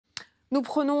Nous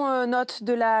prenons note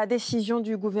de la décision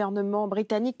du gouvernement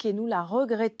britannique et nous la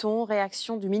regrettons.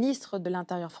 Réaction du ministre de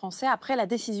l'Intérieur français après la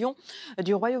décision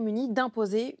du Royaume-Uni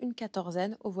d'imposer une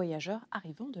quatorzaine aux voyageurs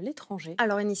arrivant de l'étranger.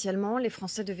 Alors initialement, les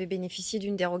Français devaient bénéficier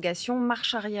d'une dérogation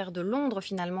marche arrière de Londres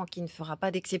finalement qui ne fera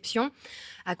pas d'exception.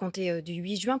 À compter du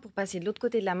 8 juin pour passer de l'autre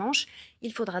côté de la Manche,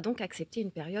 il faudra donc accepter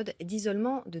une période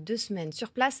d'isolement de 2 semaines.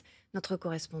 Sur place, notre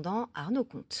correspondant Arnaud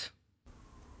Comte.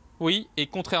 Oui, et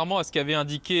contrairement à ce qu'avait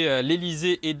indiqué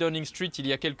l'Elysée et Downing Street il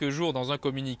y a quelques jours dans un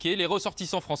communiqué, les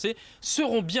ressortissants français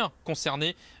seront bien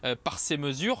concernés par ces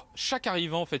mesures. Chaque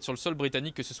arrivant sur le sol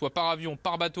britannique, que ce soit par avion,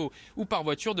 par bateau ou par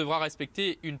voiture, devra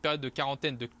respecter une période de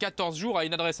quarantaine de 14 jours à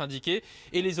une adresse indiquée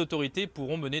et les autorités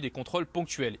pourront mener des contrôles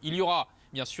ponctuels. Il y aura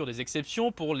bien sûr des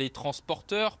exceptions pour les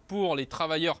transporteurs, pour les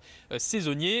travailleurs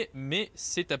saisonniers, mais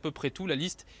c'est à peu près tout. La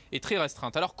liste est très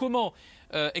restreinte. Alors comment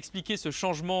expliquer ce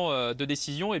changement de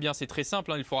décision? Eh bien c'est très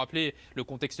simple, il faut rappeler le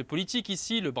contexte politique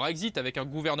ici, le Brexit avec un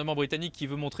gouvernement britannique qui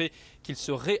veut montrer qu'il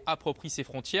se réapproprie ses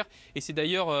frontières. Et c'est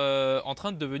d'ailleurs en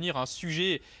train de devenir un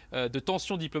sujet de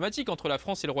tension diplomatique entre la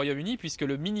France et le Royaume-Uni, puisque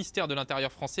le ministère de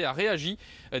l'Intérieur français a réagi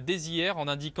dès hier en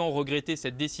indiquant regretter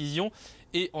cette décision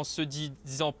et en se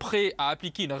disant prêt à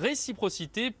appliquer une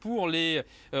réciprocité pour les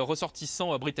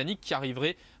ressortissants britanniques qui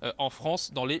arriveraient en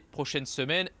France dans les prochaines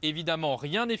semaines. Évidemment,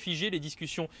 rien n'est figé, les discussions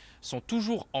sont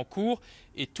toujours en cours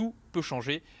et tout peut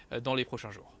changer dans les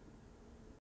prochains jours.